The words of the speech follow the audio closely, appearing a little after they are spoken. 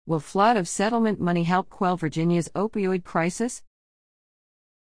Will flood of settlement money help quell Virginia's opioid crisis?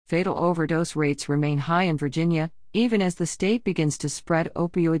 Fatal overdose rates remain high in Virginia, even as the state begins to spread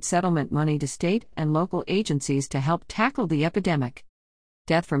opioid settlement money to state and local agencies to help tackle the epidemic.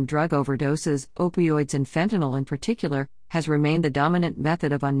 Death from drug overdoses, opioids and fentanyl in particular, has remained the dominant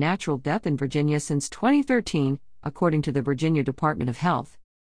method of unnatural death in Virginia since 2013, according to the Virginia Department of Health.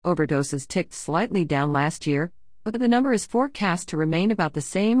 Overdoses ticked slightly down last year, but the number is forecast to remain about the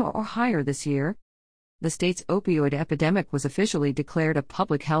same or higher this year. The state's opioid epidemic was officially declared a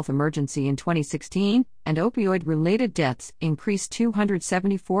public health emergency in 2016, and opioid-related deaths increased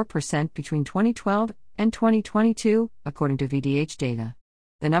 274% between 2012 and 2022, according to VDH data.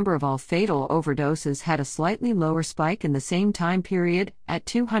 The number of all fatal overdoses had a slightly lower spike in the same time period, at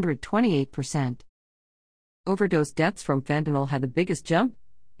 228%. Overdose deaths from fentanyl had the biggest jump,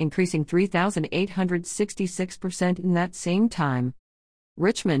 increasing 3,866% in that same time.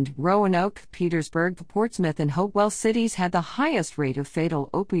 Richmond, Roanoke, Petersburg, Portsmouth, and Hopewell cities had the highest rate of fatal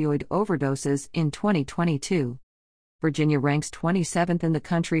opioid overdoses in 2022. Virginia ranks 27th in the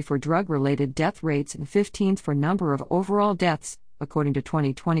country for drug-related death rates and 15th for number of overall deaths, according to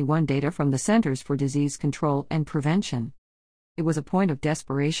 2021 data from the Centers for Disease Control and Prevention. It was a point of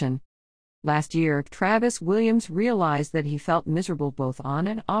desperation. Last year, Travis Williams realized that he felt miserable both on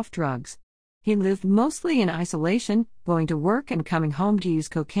and off drugs. He lived mostly in isolation, going to work and coming home to use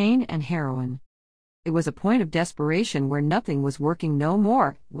cocaine and heroin. It was a point of desperation where nothing was working no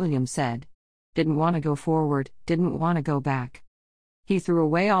more, Williams said. Didn't want to go forward, didn't want to go back. He threw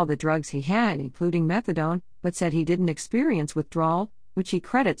away all the drugs he had, including methadone, but said he didn't experience withdrawal, which he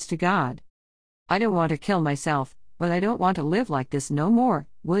credits to God. I don't want to kill myself, but I don't want to live like this no more,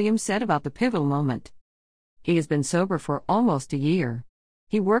 Williams said about the pivotal moment. He has been sober for almost a year.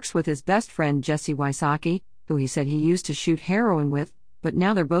 He works with his best friend Jesse Wysocki, who he said he used to shoot heroin with, but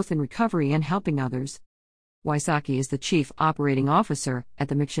now they're both in recovery and helping others. Wysocki is the chief operating officer at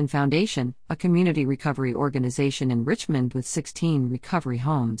the McShin Foundation, a community recovery organization in Richmond with 16 recovery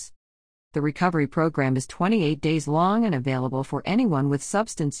homes. The recovery program is 28 days long and available for anyone with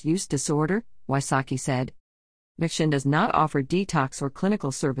substance use disorder, Wysocki said. McShin does not offer detox or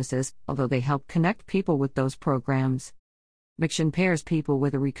clinical services, although they help connect people with those programs. McShin pairs people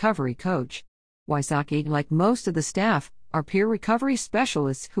with a recovery coach. Wysocki, like most of the staff, are peer recovery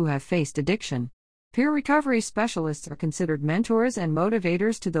specialists who have faced addiction. Peer recovery specialists are considered mentors and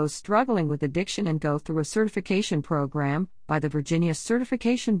motivators to those struggling with addiction and go through a certification program by the Virginia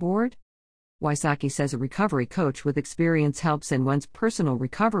Certification Board. Wysocki says a recovery coach with experience helps in one's personal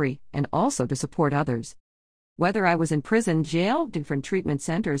recovery and also to support others. Whether I was in prison, jail, different treatment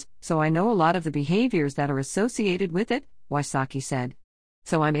centers, so I know a lot of the behaviors that are associated with it, Wysocki said.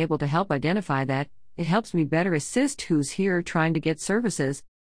 So I'm able to help identify that. It helps me better assist who's here trying to get services.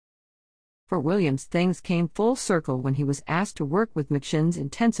 For Williams, things came full circle when he was asked to work with McShin's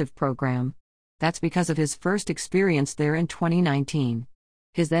intensive program. That's because of his first experience there in 2019.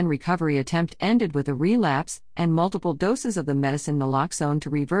 His then recovery attempt ended with a relapse and multiple doses of the medicine naloxone to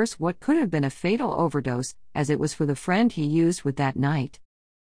reverse what could have been a fatal overdose, as it was for the friend he used with that night.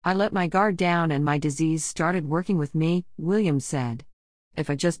 I let my guard down and my disease started working with me, Williams said. If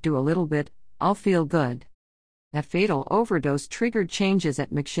I just do a little bit, I'll feel good. That fatal overdose triggered changes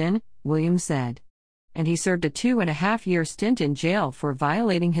at McShin, Williams said. And he served a 2.5-year stint in jail for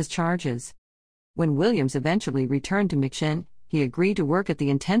violating his charges. When Williams eventually returned to McShin, he agreed to work at the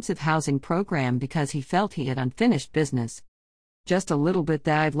intensive housing program because he felt he had unfinished business. Just a little bit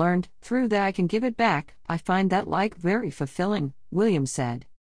that I've learned, through that I can give it back, I find that very fulfilling, Williams said.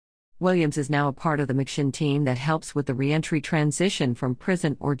 Williams is now a part of the McShin team that helps with the reentry transition from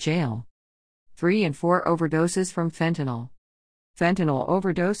prison or jail. 3 and 4 overdoses from fentanyl. Fentanyl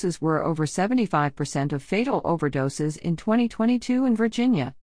overdoses were over 75% of fatal overdoses in 2022 in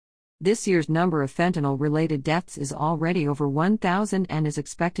Virginia. This year's number of fentanyl-related deaths is already over 1,000 and is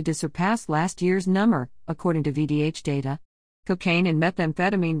expected to surpass last year's number, according to VDH data. Cocaine and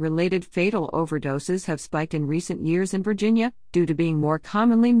methamphetamine-related fatal overdoses have spiked in recent years in Virginia, due to being more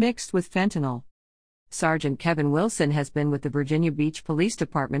commonly mixed with fentanyl. Sergeant Kevin Wilson has been with the Virginia Beach Police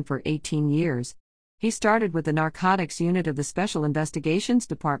Department for 18 years. He started with the narcotics unit of the Special Investigations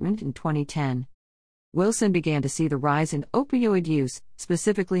Department in 2010. Wilson began to see the rise in opioid use,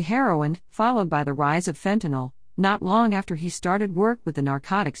 specifically heroin, followed by the rise of fentanyl, not long after he started work with the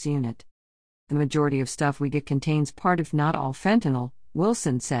narcotics unit. The majority of stuff we get contains part if not all fentanyl,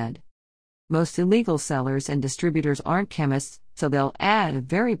 Wilson said. Most illegal sellers and distributors aren't chemists, so they'll add a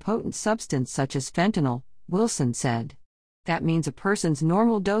very potent substance such as fentanyl, Wilson said. That means a person's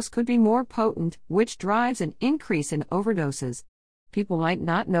normal dose could be more potent, which drives an increase in overdoses. People might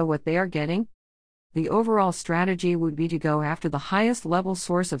not know what they are getting. The overall strategy would be to go after the highest level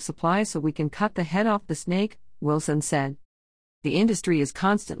source of supply so we can cut the head off the snake, Wilson said. The industry is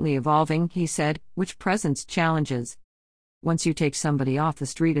constantly evolving, he said, which presents challenges. Once you take somebody off the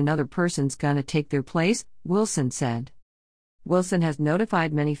street, another person's gonna take their place, Wilson said. Wilson has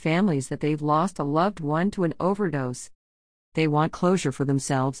notified many families that they've lost a loved one to an overdose. They want closure for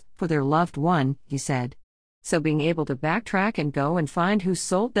themselves, for their loved one, he said. So being able to backtrack and go and find who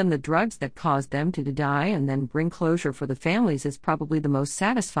sold them the drugs that caused them to die and then bring closure for the families is probably the most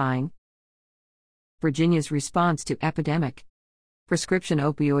satisfying. Virginia's response to epidemic. Prescription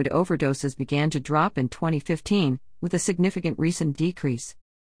opioid overdoses began to drop in 2015, with a significant recent decrease.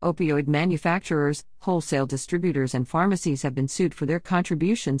 Opioid manufacturers, wholesale distributors, and pharmacies have been sued for their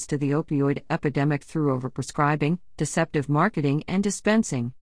contributions to the opioid epidemic through overprescribing, deceptive marketing, and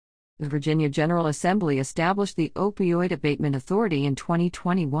dispensing. The Virginia General Assembly established the Opioid Abatement Authority in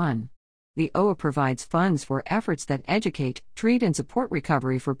 2021. The OA provides funds for efforts that educate, treat, and support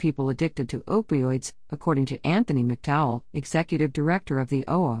recovery for people addicted to opioids, according to Anthony McDowell, Executive Director of the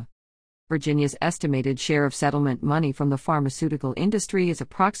OA. Virginia's estimated share of settlement money from the pharmaceutical industry is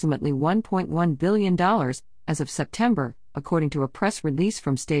approximately $1.1 billion as of September, according to a press release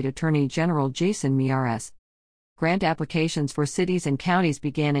from State Attorney General Jason Miyares. Grant applications for cities and counties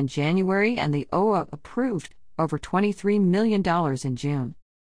began in January, and the OA approved over $23 million in June.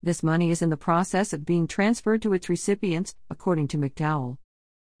 This money is in the process of being transferred to its recipients, according to McDowell.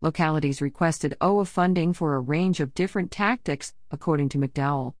 Localities requested OA funding for a range of different tactics, according to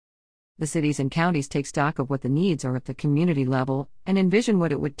McDowell. The cities and counties take stock of what the needs are at the community level and envision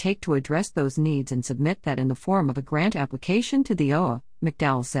what it would take to address those needs and submit that in the form of a grant application to the OA,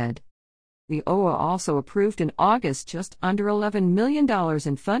 McDowell said. The OA also approved in August just under $11 million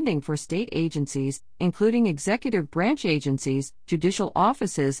in funding for state agencies, including executive branch agencies, judicial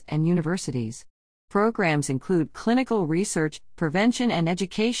offices, and universities. Programs include clinical research, prevention and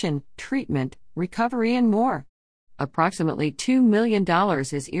education, treatment, recovery, and more. Approximately $2 million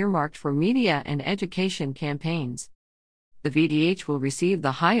is earmarked for media and education campaigns. The VDH will receive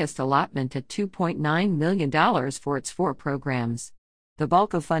the highest allotment at $2.9 million for its 4 programs. The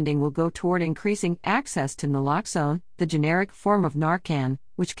bulk of funding will go toward increasing access to naloxone, the generic form of Narcan,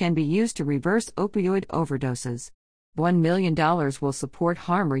 which can be used to reverse opioid overdoses. $1 million will support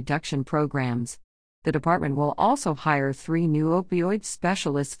harm reduction programs. The department will also hire 3 new opioid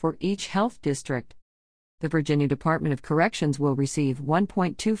specialists for each health district. The Virginia Department of Corrections will receive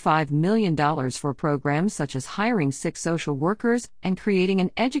 $1.25 million for programs such as hiring 6 social workers and creating an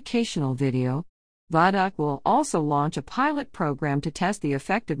educational video. VADOC will also launch a pilot program to test the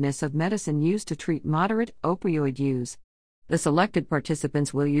effectiveness of medicine used to treat moderate opioid use. The selected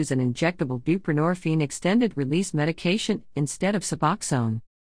participants will use an injectable buprenorphine extended-release medication instead of Suboxone.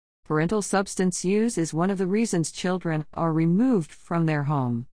 Parental substance use is one of the reasons children are removed from their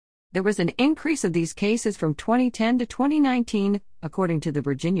home. There was an increase of these cases from 2010 to 2019, according to the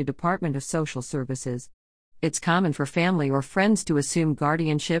Virginia Department of Social Services. It's common for family or friends to assume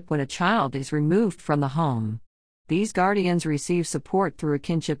guardianship when a child is removed from the home. These guardians receive support through a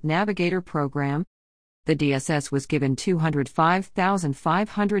Kinship Navigator program. The DSS was given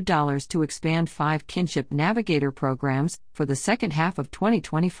 $205,500 to expand 5 Kinship Navigator programs for the second half of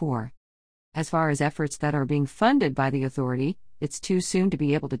 2024. As far as efforts that are being funded by the authority, it's too soon to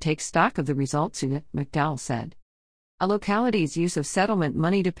be able to take stock of the results, McDowell said. A locality's use of settlement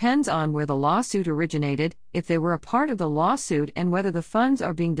money depends on where the lawsuit originated, if they were a part of the lawsuit, and whether the funds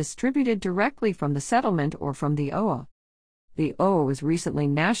are being distributed directly from the settlement or from the OA. The OA was recently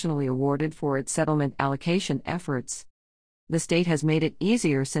nationally awarded for its settlement allocation efforts. The state has made it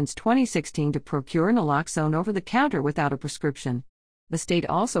easier since 2016 to procure naloxone over the counter without a prescription. The state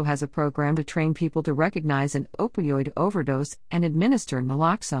also has a program to train people to recognize an opioid overdose and administer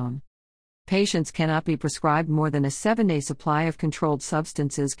naloxone. Patients cannot be prescribed more than a 7-day supply of controlled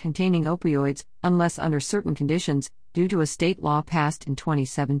substances containing opioids, unless under certain conditions, due to a state law passed in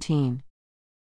 2017.